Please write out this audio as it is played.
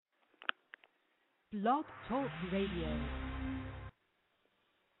Blog Talk Radio.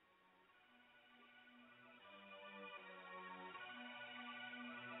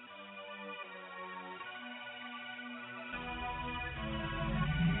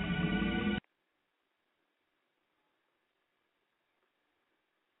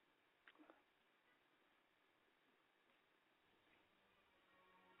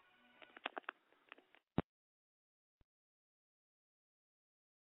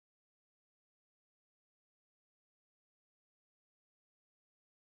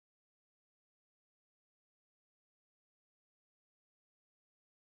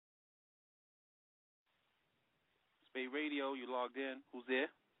 Spate Radio, you logged in. Who's there?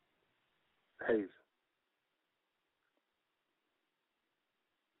 HAZE.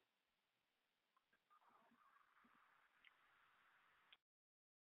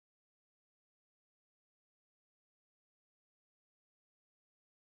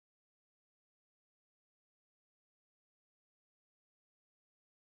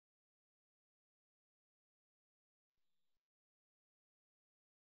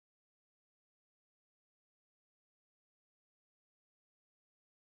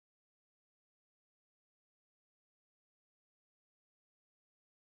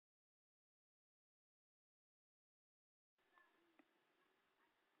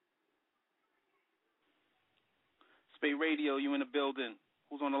 Spate Radio, you in the building.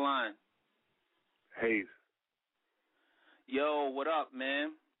 Who's on the line? HAZE. Yo, what up,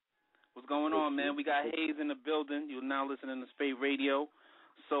 man? What's going on, man? We got HAZE in the building. You're now listening to Spate Radio.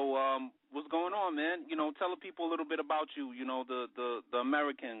 So, what's going on, man? You know, tell the people a little bit about you, you know, the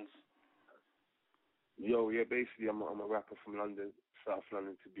Americans. Yo, yeah, basically I'm a rapper from London, South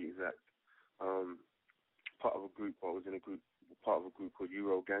London to be exact. Part of a group, part of a group called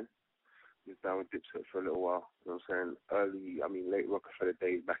Euro Gang. Was down with Dipset for a little while, you know what I'm saying? Late Rockefeller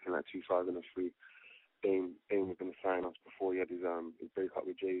days back in like 2003. Dame was going to sign us before he had his breakup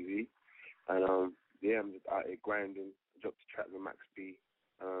with Jay-Z. And yeah, I'm just out here grinding. Dropped a track with Max B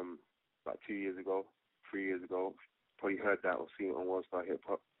about 2 years ago, 3 years ago. Probably heard that or seen it on Worldstar Hip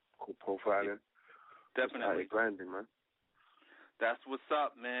Hop called Profiling. Definitely. Just out here grinding, man. That's what's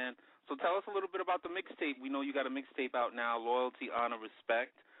up, man. So tell us a little bit about the mixtape. We know you got a mixtape out now, Loyalty, Honor,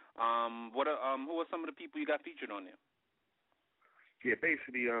 Respect. Who are some of the people you got featured on there? Yeah,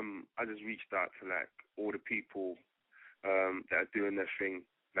 basically, I just reached out to like all the people that are doing their thing,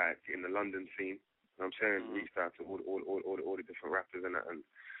 like in the London scene. You know what I'm saying? Mm-hmm. Reached out to all the different rappers and that, and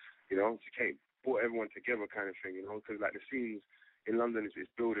you know, just brought everyone together, kind of thing. You know, because like the scenes in London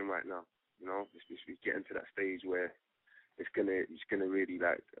is building right now. You know, it's getting to that stage where it's gonna really,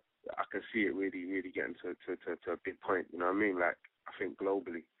 like, I can see it really getting to a big point. You know what I mean? Like, I think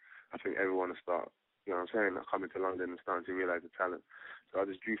globally, I think everyone will start, you know what I'm saying, like coming to London and starting to realise the talent. So I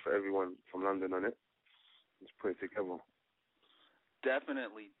just drew for everyone from London on it. Just put it together.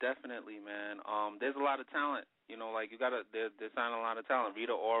 Definitely, man. There's a lot of talent. You know, like they're signing a lot of talent.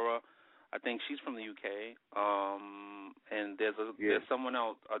 Rita Ora, I think she's from the UK. And there's someone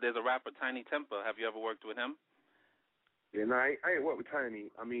else. There's a rapper, Tiny Temper. Have you ever worked with him? Yeah, no, I ain't worked with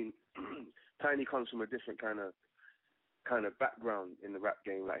Tiny. I mean, Tiny comes from a different kind of background in the rap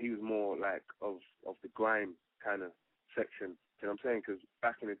game. Like, he was more like of the grime kind of section. You know what I'm saying? Because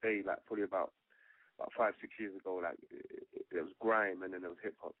back in the day, like probably about 5-6 years ago, like it was grime and then there was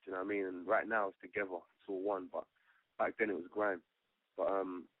hip hop. Do you know what I mean? And right now it's together, it's all one. But back then it was grime. But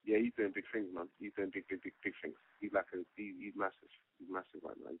yeah, he's doing big things, man. He's doing big things. He's massive. He's massive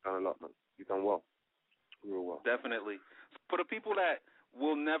right now. He's done a lot, man. He's done well, real well. Definitely. For the people that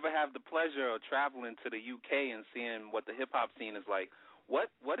will never have the pleasure of traveling to the UK and seeing what the hip hop scene is like,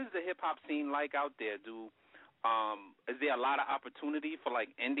 what is the hip hop scene like out there? Is there a lot of opportunity for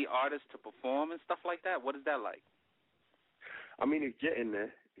like indie artists to perform and stuff like that? What is that like? I mean, it's getting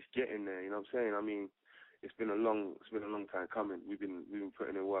there. You know what I'm saying? I mean, it's been a long time coming. We've been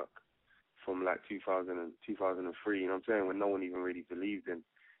putting in work from like 2000 and 2003. You know what I'm saying? When no one even really believed in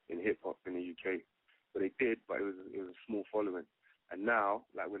hip hop in the UK, but they did. But it was a small following. And now,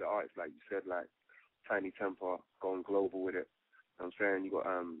 like with the artists, like you said, like Tiny Temper going global with it. You know what I'm saying? You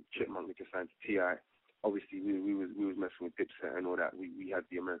got Chipmunk that just signed to T.I. Obviously, we was messing with Dipset and all that. We had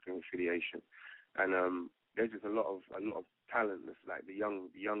the American affiliation, and there's just a lot of talent. That's like the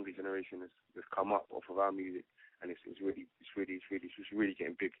younger generation has come up off of our music, and it's really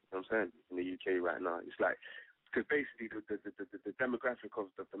getting big. You know what I'm saying? In the UK right now, it's like, because basically the demographic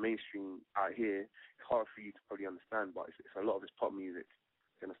of the mainstream out here, it's hard for you to probably understand, but it's a lot of it's pop music.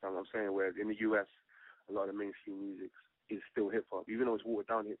 You understand what I'm saying? Whereas in the US, a lot of the mainstream music is still hip hop. Even though it's watered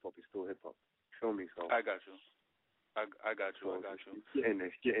down hip hop, it's still hip hop. Feel me? So I got you. I got you.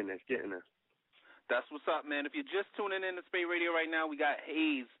 It's getting there. That's what's up, man. If you're just tuning in to Spate Radio right now, we got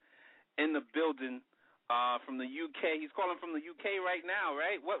HAZE in the building from the UK. He's calling from the UK right now,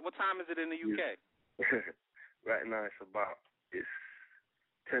 right? What time is it in the UK? Right now it's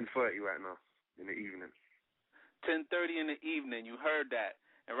 10:30 right now in the evening. 10:30 in the evening. You heard that.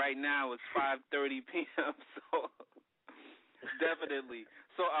 And right now it's 5:30 p.m. So definitely.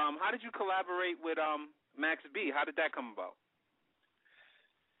 So how did you collaborate with Max B? How did that come about?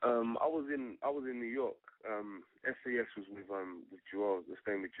 I was in New York. SAS was with Jules. I was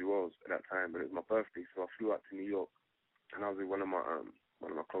staying with Jules at that time, but it was my birthday, so I flew out to New York, and I was with one of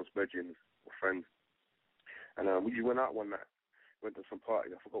my close brethren or friends, and we just went out one night, went to some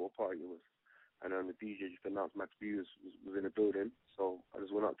party. I forgot what party it was, and the DJ just announced Max B was in the building, so I just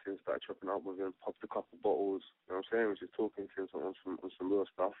went up to him, started chopping up with him, popped a couple bottles. You know what I'm saying? We was just talking to him on some real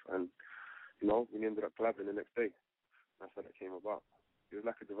stuff, and we ended up collabing the next day. That's how that came about. It was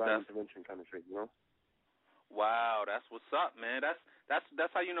like a divine intervention kind of thing, Wow, that's what's up, man.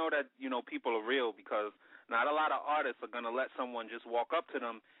 That's how you know that people are real, because not a lot of artists are gonna let someone just walk up to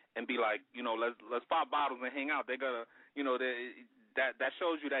them and be like, let's pop bottles and hang out. They're gonna, that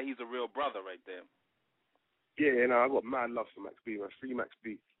shows you that he's a real brother right there. Yeah, I got mad love for Max B, man. Free Max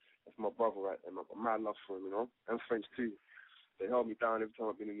B. That's my brother right there, man. I got mad love for him, and French too. They held me down every time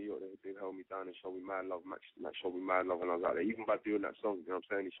I've been in New York. They held me down and showed me mad love. Max showed me mad love when I was out there. Even by doing that song, you know what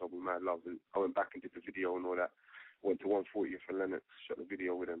I'm saying? He showed me mad love. And I went back and did the video and all that. Went to 140th for Lennox, shot the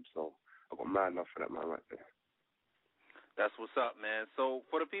video with him. So I got mad love for that man right there. That's what's up, man. So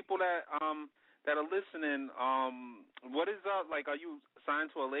for the people that are listening, what is up? Like, are you signed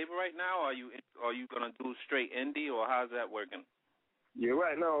to a label right now? Or are you gonna do straight indie, or how's that working? Yeah,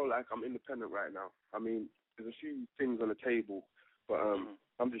 right now, like, I'm independent right now. I mean, there's a few things on the table, but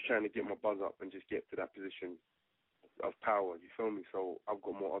I'm just trying to get my buzz up and just get to that position of power, you feel me? So I've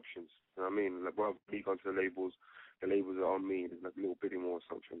got more options, you know what I mean? Like, rather than me going to the labels are on me. There's like a little bidding war or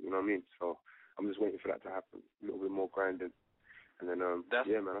something, you know what I mean? So I'm just waiting for that to happen, a little bit more grinding. And then,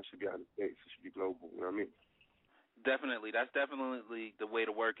 yeah, man, I should be out of the States. It should be global, you know what I mean? Definitely. That's definitely the way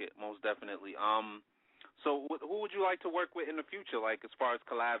to work it, most definitely. So who would you like to work with in the future, like as far as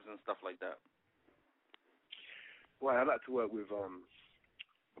collabs and stuff like that? Well, I'd like to work with, I'm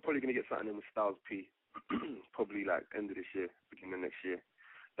probably going to get something in with Styles P, probably like end of this year, beginning of next year.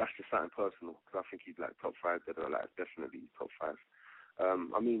 That's just something personal, because I think he's like top 5 that are like definitely top 5.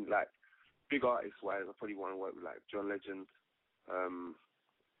 I mean, like, big artist-wise, I probably want to work with like John Legend,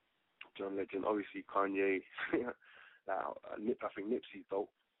 obviously Kanye. I think Nipsey's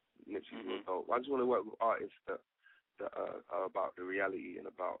dope. Nipsey's real dope. I just want to work with artists that are about the reality and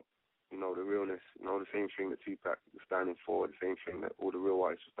about, the realness, the same thing that Tupac was standing for, the same thing that all the real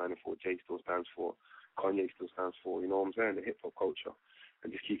artists are standing for, Jay still stands for, Kanye still stands for, you know what I'm saying, the hip-hop culture,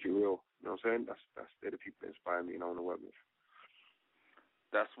 and just keep it real, you know what I'm saying? They're the people that inspire me and I want to work with.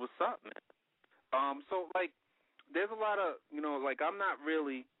 That's what's up, man. So, like, there's a lot of, like, I'm not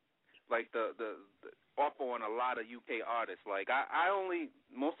really, like, the off on a lot of UK artists. Like, I only,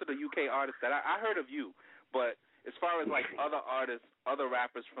 most of the UK artists that I heard of you, but as far as, like, other artists, other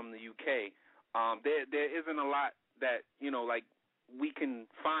rappers from the UK, there isn't a lot that, like, we can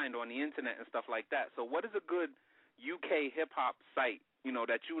find on the internet and stuff like that. So what is a good UK hip-hop site,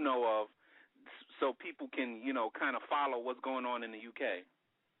 that you know of, so people can, kind of follow what's going on in the UK?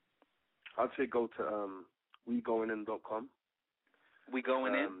 I'd say go to wegoingin.com. We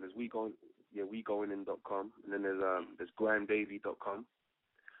Going In? There's wegoingin.com, and then there's grimedavy.com.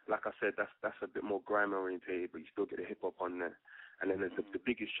 Like I said, that's a bit more grime orientated, but you still get the hip hop on there. And then there's the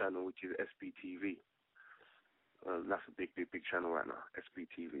biggest channel, which is SBTV. That's a big channel right now,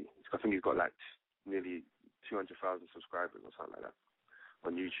 SBTV. I think he's got like nearly 200,000 subscribers or something like that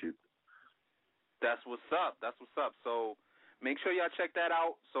on YouTube. That's what's up. So make sure y'all check that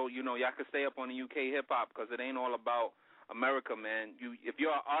out, so y'all can stay up on the UK hip hop, because it ain't all about America, man. If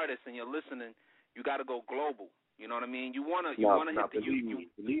you're an artist and you're listening, you got to go global. You know what I mean? You wanna hit the UK.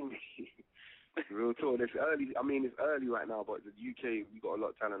 Believe me. Real talk. It's early. I mean, it's early right now, but the UK, we got a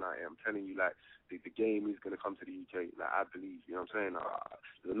lot of talent out here. I'm telling you, like, the game is going to come to the UK. Like, I believe, you know what I'm saying?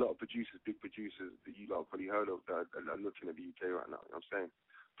 There's a lot of producers, big producers that you lot have probably heard of that are looking at the UK right now, you know what I'm saying?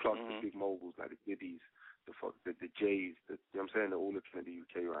 Plus the big moguls like the Diddies, the Jays, you know what I'm saying? They're all looking at the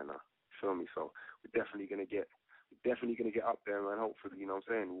UK right now. You feel me? So we're definitely going to get up there, man. Hopefully, you know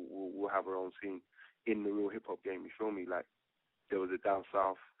what I'm saying? We'll have our own scene in the real hip-hop game, you feel me? Like, there was a down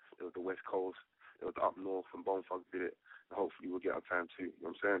south, there was the West Coast, there was the up north, and Bone Thugs did it. And hopefully we'll get our time too, you know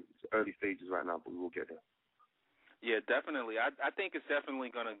what I'm saying? It's early stages right now, but we will get there. Yeah, definitely. I think it's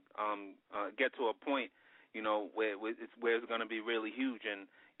definitely going to get to a point, where it's going to be really huge. And,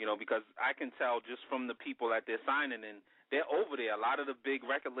 because I can tell just from the people that they're signing, and they're over there. A lot of the big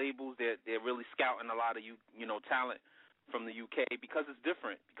record labels, they're really scouting a lot of talent from the UK because it's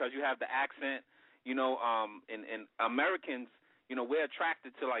different. Because you have the accent, and Americans, we're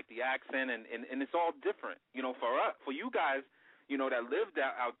attracted to like the accent, and it's all different. For you guys, that lived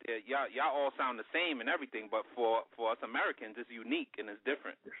out there, y'all all sound the same and everything, but for us Americans, it's unique and it's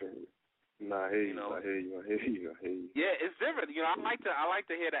different. Nah, I hear you. Yeah, it's different. I like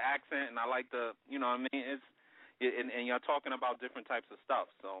to hear the accent, and I like the, and y'all talking about different types of stuff.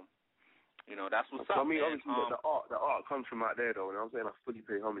 So, that's what's up. I mean, man. obviously, the art comes from out there, though. And I'm saying I fully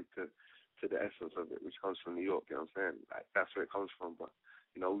pay homage to the essence of it, which comes from New York. You know what I'm saying? Like that's where it comes from. But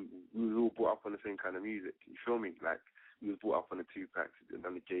we was all brought up on the same kind of music. You feel me? Like we was brought up on the Tupacs, and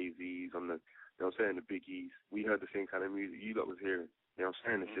on the Jay-Z's, on the, the Biggies. We heard the same kind of music you lot was hearing. You know what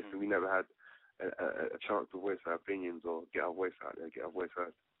I'm saying? It's just that we never had a chance to voice our opinions or get our voice out there, get our voice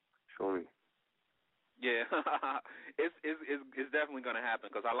heard. Feel me? Yeah, it's definitely gonna happen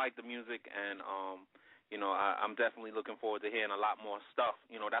because I like the music, and I'm definitely looking forward to hearing a lot more stuff.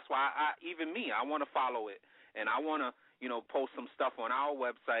 That's why I want to follow it, and I want to post some stuff on our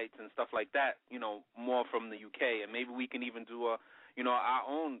websites and stuff like that. More from the UK, and maybe we can even do our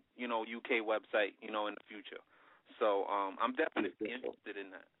own UK website in the future. So I'm definitely interested in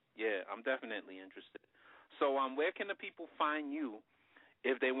that. Yeah, I'm definitely interested. So where can the people find you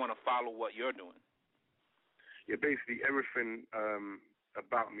if they want to follow what you're doing? Yeah, basically everything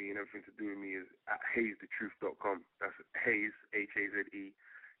about me and everything to do with me is at HAZEthetruth.com. That's HAZE, HAZE,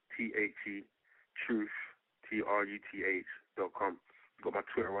 THE, truth, TRUTH.com. You got my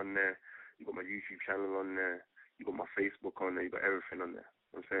Twitter on there. You got my YouTube channel on there. You got my Facebook on there. You got everything on there.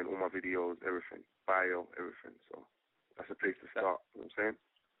 You know what I'm saying? All my videos, everything. Bio, everything. So that's a place to start. You know what I'm saying?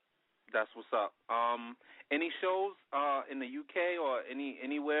 That's what's up. Any shows in the UK or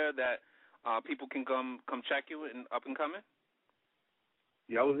anywhere that people can come check you and up and coming?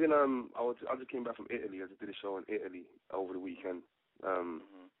 Yeah, I was in I just came back from Italy. I just did a show in Italy over the weekend.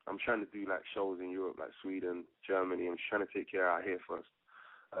 I'm trying to do like shows in Europe, like Sweden, Germany. I'm trying to take care out here first.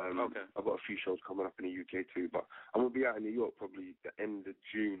 Okay. I've got a few shows coming up in the UK too, but I'm gonna be out in New York probably the end of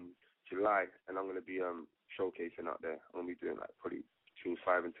June, July, and I'm gonna be showcasing out there. I'm gonna be doing like probably between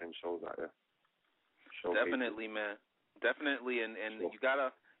 5 and 10 shows out there. Definitely, man. Definitely, and sure. You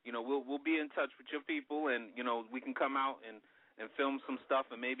gotta, we'll be in touch with your people, and we can come out and film some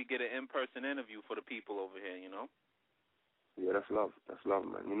stuff and maybe get an in-person interview for the people over here. Yeah, that's love. That's love,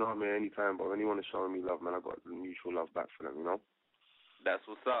 man. You know what I mean? Anytime, but anyone is showing me love, man, I got the mutual love back for them. That's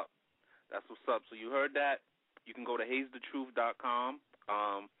what's up. That's what's up. So you heard that. You can go to HAZEthetruth.com,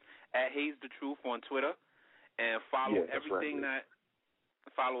 at HAZEthetruth on Twitter, and follow everything that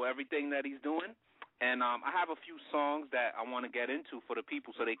he's doing. And I have a few songs that I want to get into for the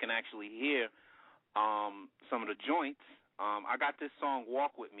people so they can actually hear some of the joints. I got this song,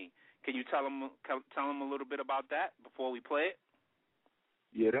 Walk With Me. Can you tell them a little bit about that before we play it?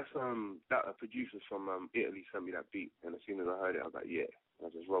 Yeah, that's that a producer from Italy sent me that beat, and as soon as I heard it, I was like, yeah. And I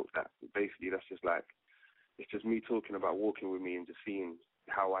just wrote that. Basically, that's just like, it's just me talking about walking with me and just seeing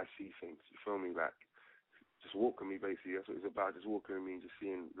how I see things. You feel me? Like, just walk with me, basically. That's what it's about. Just walking with me and just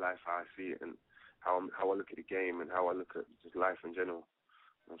seeing life how I see it, and how I look at the game and how I look at just life in general.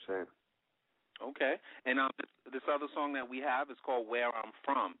 You know what I'm saying? Okay. And this other song that we have is called Where I'm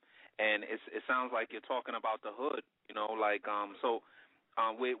From, and it sounds like you're talking about the hood.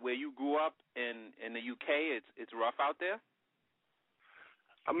 Where you grew up in the UK, it's rough out there.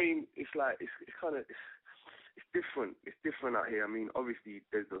 I mean, it's like it's kind of it's different. It's different out here. I mean, obviously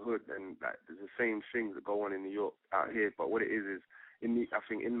there's the hood and like there's the same things that go on in New York out here. But what it is I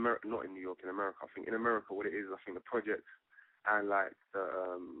think in America, not in New York, in America. I think in America, what it is, I think the projects and like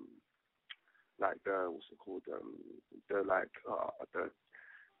the what's it called?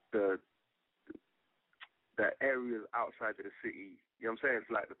 The areas outside of the city. You know what I'm saying? It's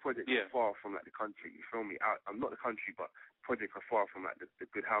like the projects are far from like the country. You feel me? I'm not the country, but projects are far from like the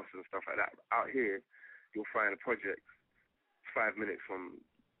good houses and stuff like that. But out here, you'll find a project 5 minutes from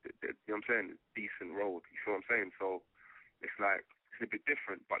you know what I'm saying, decent road. You feel what I'm saying? So it's like it's a bit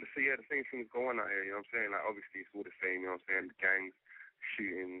different. But the same things go on out here. You know what I'm saying? Like obviously it's all the same. You know what I'm saying? The gangs,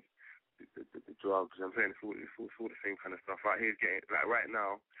 shootings, the drugs. You know what I'm saying? It's all the same kind of stuff. Out here, getting like right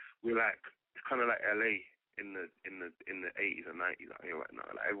now, we're like it's kind of like LA. In the 80s and 90s out here right now.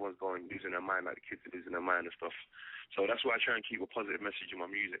 Like everyone's losing their mind, like the kids are losing their mind and stuff. So that's why I try and keep a positive message in my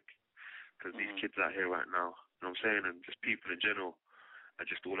music, because these kids out here right now, you know what I'm saying, and just people in general are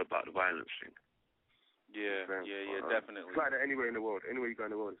just all about the violence thing. Yeah, definitely. It's like that anywhere in the world. Anywhere you go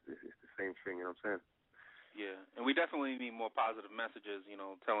in the world, it's the same thing, you know what I'm saying? Yeah, and we definitely need more positive messages,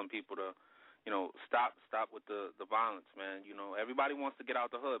 telling people to, stop with the violence, man. Everybody wants to get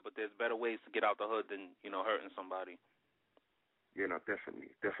out the hood, but there's better ways to get out the hood than, hurting somebody. Yeah, no,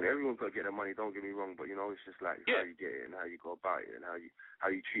 definitely. Everyone's got to get their money, don't get me wrong, but, it's just like how you get it and how you go about it and how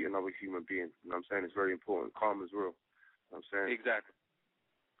you treat another human being. You know what I'm saying? It's very important. Karma's real. You know what I'm saying? Exactly.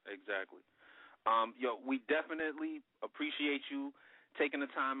 We definitely appreciate you taking the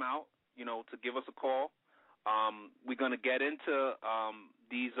time out, to give us a call. We're going to get into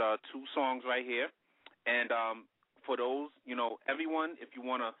these two songs right here. And for those, everyone, if you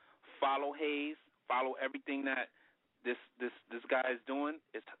want to follow HAZE, follow everything that this guy is doing.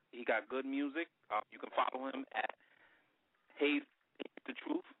 He got good music. You can follow him at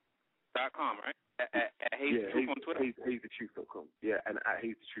HazeTheTruth.com, right? At HazeTheTruth on Twitter? HazeTheTruth.com. Yeah, and at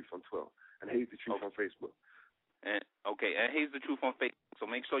HazeTheTruth on Twitter. And HazeTheTruth on Facebook. And HazeTheTruth on Facebook. So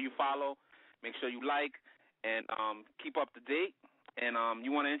make sure you follow, make sure you like, and keep up to date. And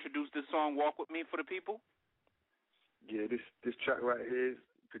you want to introduce this song, Walk With Me, for the people? Yeah, this track right here is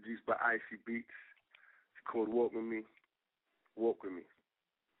produced by Icy Beats. It's called Walk With Me. Walk With Me.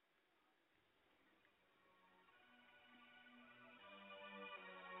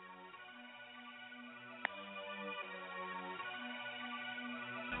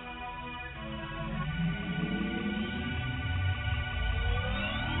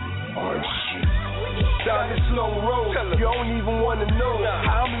 Down this long road, you don't even wanna know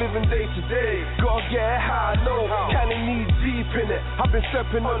how I'm living day to day. Gotta get it how I know, kinda knee deep in it. I've been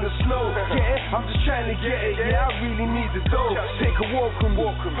stepping on the snow, I'm just trying to get it. Yeah, I really need the dough. Take a walk and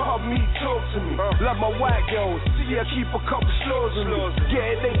pub me, talk to me. Like my white girls, see I keep a couple slows on me. Get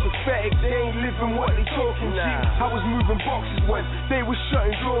it, they pathetic, they ain't living what they talking. See, I was moving boxes when they was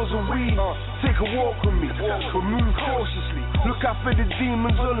shutting doors of weed. Take a walk with me, but move cautiously. Look out for the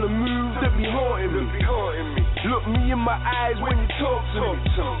demons on the move that be haunting me. Look me in my eyes when you talk to me.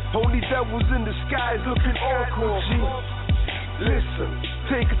 Holy devils in disguise looking awkward, G. Listen,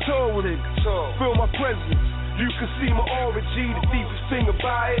 take a tour with it. Feel my presence. You can see my aura, G. The deepest thing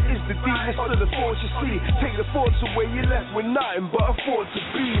about it is the deepness of the thoughts you see. Take the thoughts away, you're left with nothing but a thought to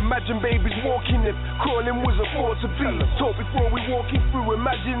be. Imagine babies walking if crawling was a thought to be. Talk before we walking through,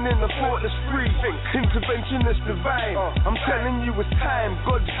 imagining the thoughtless free. Intervention is divine. I'm telling you it's time.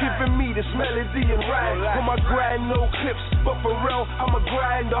 God's giving me this melody and rhyme. On my grind, no clips, but for real, I'm a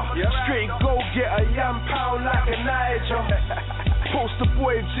grinder. Straight go get a yam pound like a Niger. Poster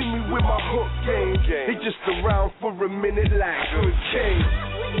boy Jimmy with my hook game. He just around for a minute like good king.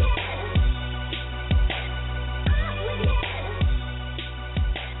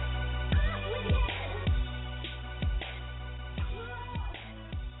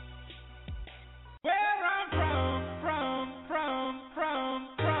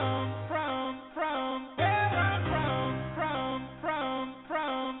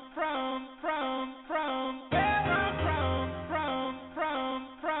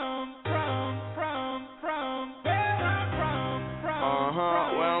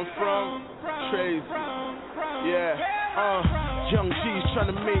 Young G's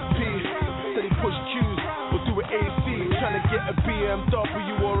trying to make peace. Said he push Q's, we'll do an AC. Trying to get a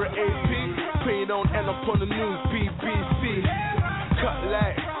BMW or an AP. Pray don't end up on the news, BBC. Cut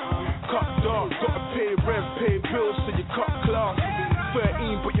light, cut dark. Gotta pay rent, pay bills, so you cut class.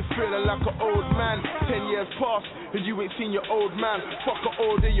 13, but you're feeling like an old man. 10 years past, and you ain't seen your old man. Fuck a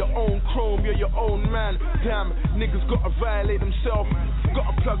old, they're your own chrome, you're your own man. Damn, niggas gotta violate themselves.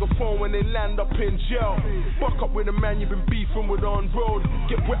 Gotta plug a phone when they land up in jail. Buck up with a man you've been beefing with on road.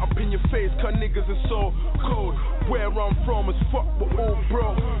 Get wet up in your face, cause niggas are so cold. Where I'm from is fuck, we're all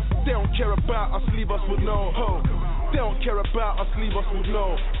broke. They don't care about us, leave us with no hope. They don't care about us, leave us with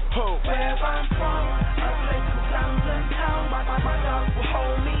no hope. Where I'm from, a place in London town. My dogs will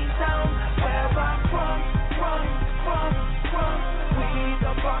hold me down. Where I'm from, we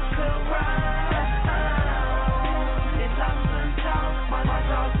the buck around. In London town, my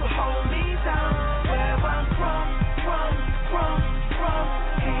dogs will hold me down. Where I'm from,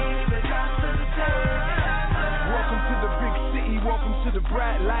 here in London town. Welcome to the big city, welcome to the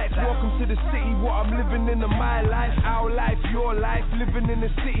bright lights. Welcome to the city, what I'm living in my life. Our life, your life, living in a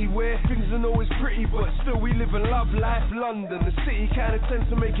city where things aren't always pretty, but still we live and love life. London, the city kinda tends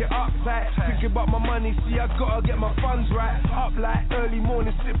to make it uptight. Thinking about my money, see I gotta get my funds right. Up like early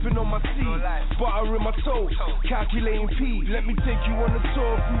morning, sipping on my tea. Butter in my toast, calculating P. Let me take you on a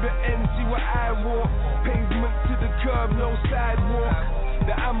tour through the end, see where I walk. Pavement to the curb, no sidewalk.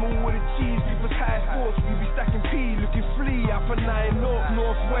 The ammo with the cheese, people high force, we be stacking P, looking flea, up and 9 north,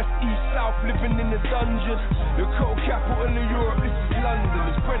 northwest, east, south, living in the dungeon. The cold capital of Europe, this is London.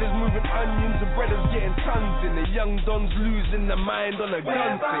 There's breaders moving onions and breaders getting tons in. The young dons losing their mind on a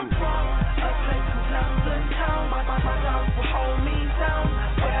gun thing. Where I'm from, a place called London town. My dogs will hold me down.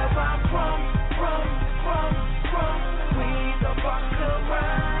 Where I'm from, we the buck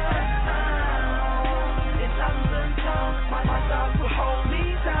around. In London town, my dogs will hold me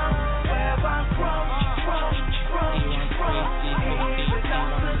down. Where I'm from, here in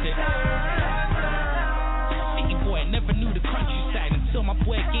London town. City boy, never knew the countryside until my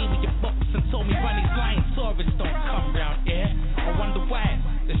boy gave me a box and told me run his line. Tourists don't come round here. I wonder why.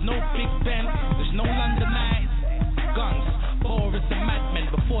 There's no Big Ben, there's no London Eyes. Guns, Boris and madmen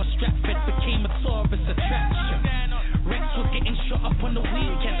before Stratford became a tourist attraction. Rex was getting shot up on the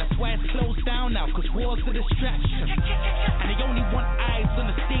weekend, that's why it's closed down now, cause war's a distraction. And they only want eyes on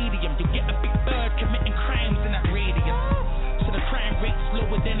the stadium, you get a big bird committing crimes in that radius. So the crime rate's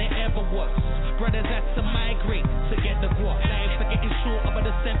lower than it ever was. Brothers had to migrate to get the guap. Lives are getting shorter but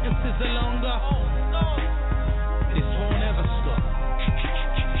the sentences are longer. This won't ever stop.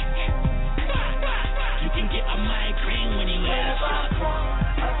 You can get a migraine when you wear a shot.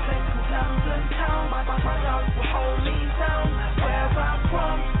 A place called London town. My dogs will hold me down. Where I'm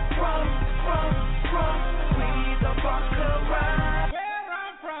from, we the buck around. Where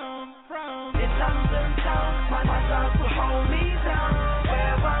I'm from, in London town. My dogs will hold me down.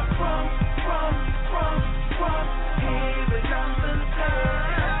 Where I'm from, here in London town.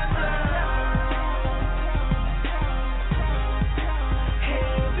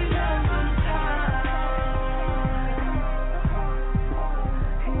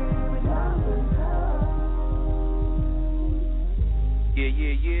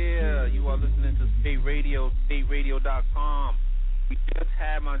 Yeah. You are listening to Spate Radio, SpateRadio.com. We just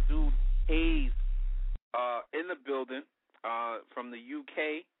had my dude HAZE in the building from the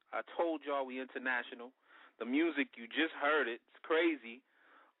UK. I told y'all we international. The music, you just heard it. It's crazy.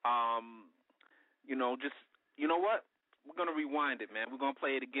 You know what? We're going to rewind it, man. We're going to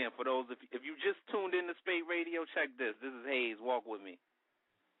play it again. For those, if you just tuned in to Spate Radio, check this. This is HAZE. Walk with me.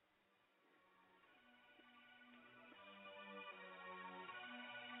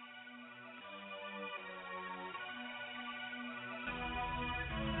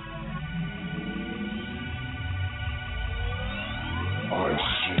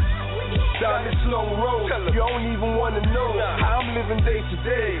 Down this long road, you don't even wanna know how I'm living day to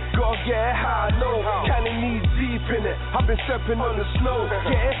day. Gotta get how I know, kinda knee deep in it. I've been stepping on the snow,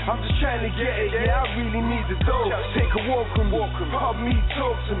 I'm just trying to get it. Yeah, I really need the dough. Take a walk with me, hug me,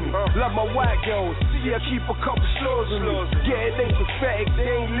 talk to me. Love my white girls, see I keep a couple slows on me. Yeah, they pathetic, they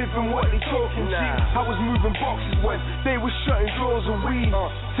ain't living what they talking. See, I was moving boxes when they was shutting doors and weed.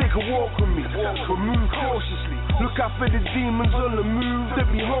 Take a walk with me, but move cautiously. Look out for the demons on the move, they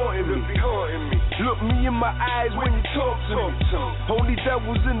be haunting me. Look me in my eyes when you talk to me. Holy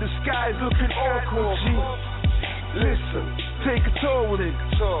devils in the skies looking awkward, G. Listen, take a tour with it.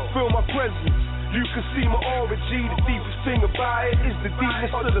 Feel my presence. You can see my aura, G. The deepest thing about it is the deepness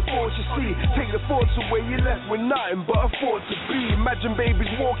of the thoughts you see. Take the thoughts away, you're left with nothing but a thought to be. Imagine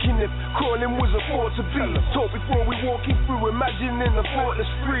babies walking if crawling was a thought to be. Talk before we walking through, imagining a thoughtless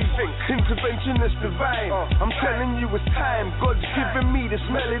free. Intervention is divine. I'm telling you it's time. God's giving me this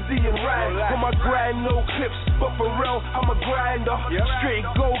melody and rhyme. On my grind, no clips, but for real, I'm a grinder. Straight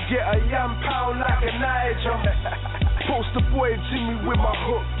go get a yam pound like a Niger. Poster boy Jimmy with my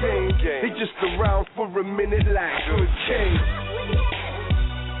hook game. They just around for a minute like good game.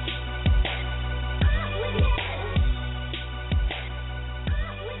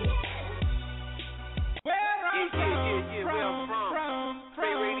 Yeah, where I'm from.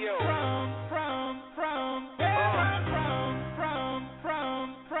 Spate Radio.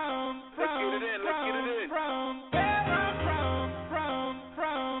 Let's get it in.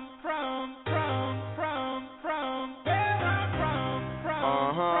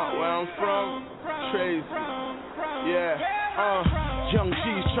 Where I'm from, Tracy. Yeah, young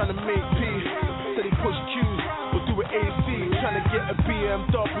G's trying to make P. Said he push Q's, we'll do an AC. Trying to get a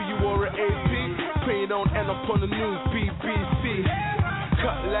BMW or an AP. Pray you don't end up on the news, BBC.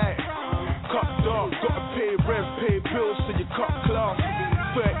 Cut light, cut dark. Gotta pay rent, pay bills, so you cut class.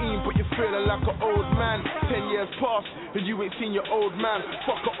 13, but you're feeling like an old man. 10 years past, and you ain't seen your old man.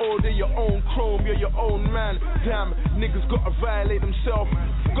 Fuck a old in your own chrome, you're your own man. Damn, niggas gotta violate themselves.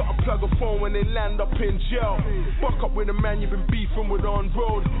 Gotta plug a phone when they land up in jail. Fuck up with a man you've been beefing with on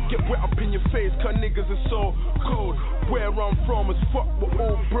road. Get wet up in your face, cause niggas are so cold. Where I'm from is fuck with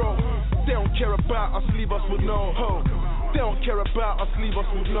old bro. They don't care about us, leave us with no hope. They don't care about us, leave us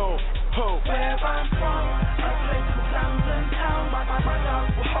with no hope. Where I'm from, a place called London town. My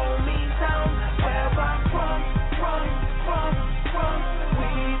dogs will hold me down. Where I'm from, we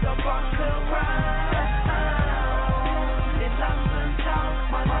the buck around. In London town,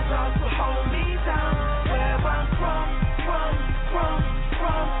 my dogs will hold me down. Where I'm from,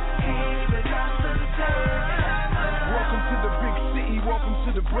 here in London town. Welcome to the big city, welcome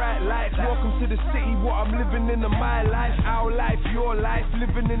to the bright lights. Welcome to the city, what I'm living in my life. Our life, your life,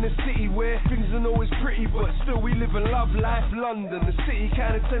 living in a city where things aren't always pretty, but still we live and love life. London, the city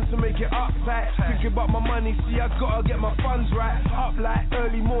kinda tends to make it uptight. Thinking about my money, see I gotta get my funds right. Up like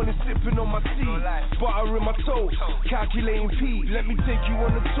early morning, sipping on my tea. Butter in my toast, calculating P. Let me take you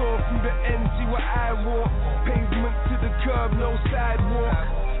on a tour through the end, see what I walk. Pavement to the curb, no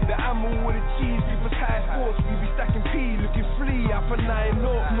sidewalk. The ammo with the cheese, give us high force. We be stacking P, looking flea. Up and 9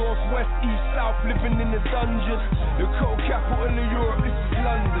 north, northwest, east, south, living in the dungeon. The cold capital of Europe, this is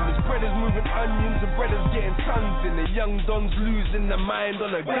London. There's brothers moving onions and brothers getting tons in. The young dons losing their mind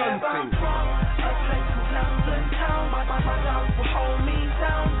on a gun thing. Where I'm from, a place called London town. My dogs will hold me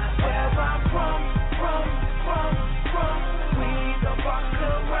down. Where I'm from, we the buck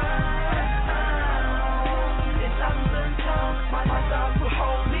around. In London town, my dogs will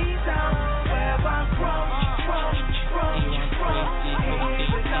hold me down. Where I'm from,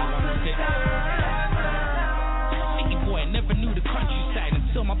 City boy, never knew the countryside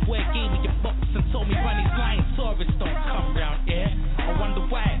until my boy gave me a box and told me run his line. Tourists don't come round here. I wonder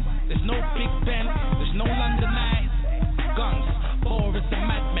why. There's no Big Ben, there's no London Eyes. Guns, Boris and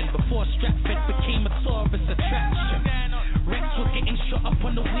madmen before Stratford became a tourist attraction. Rex was getting shot up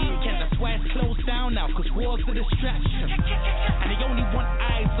on the weekend, that's why it's closed down now, cause war's a distraction. And they only want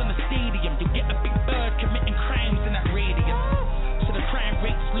eyes on the stadium. You get a big bird committing crimes in that radius. So the crime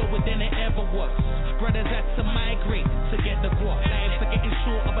rate's lower than it ever was. Brothers had to migrate to get the guap. Lives are getting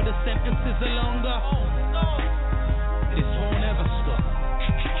shorter, but the sentences are longer. This won't ever stop.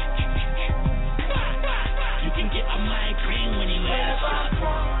 You can get a migraine when you wear the shot.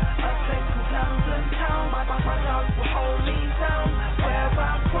 A place called London town. My dogs will hold me down. Where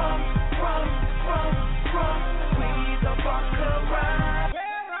I'm from, we the buck around.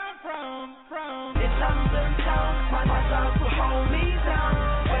 Where I'm from. In London town, my dogs will hold me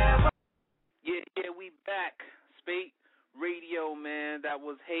down. Yeah, we back. Spate Radio, man. That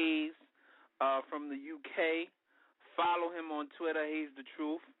was HAZE from the UK. Follow him on Twitter, HAZE the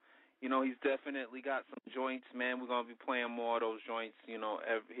Truth. You know, he's definitely got some joints, man. We're going to be playing more of those joints, you know,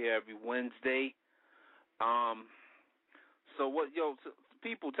 every Wednesday.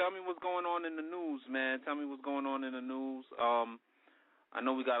 People, tell me what's going on in the news, man. Tell me what's going on in the news. I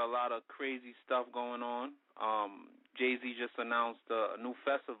know we got a lot of crazy stuff going on. Jay-Z just announced a new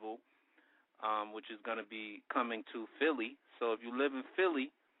festival, which is going to be coming to Philly. So if you live in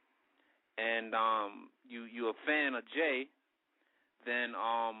Philly and you're a fan of Jay, then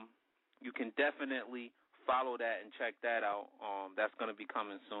you can definitely follow that and check that out. That's going to be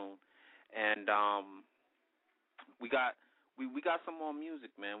coming soon. And we got some more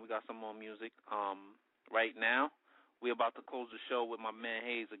music, man. We got some more music. Right now, we're about to close the show with my man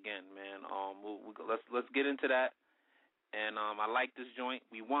HAZE again, man. Let's get into that. And I like this joint.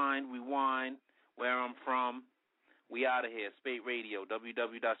 We whine. Where I'm from. We out of here. Spate Radio.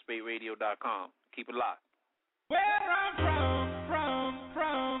 www.spateradio.com. Keep it locked. Where I'm from.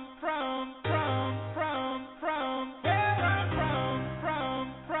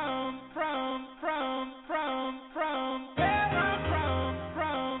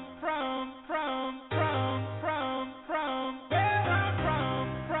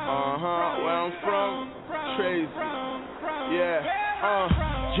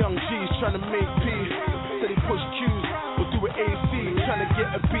 Young G's trying to make peace. Said he push Q's, or do an AC. Trying to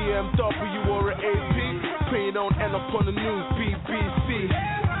get a BMW or an AP. Pray you don't end up on the news, BBC.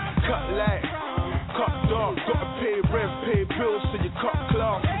 Cut light, cut dark. Gotta pay rent, pay bills, so you cut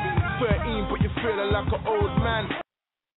class. 13, but you're feeling like an old man.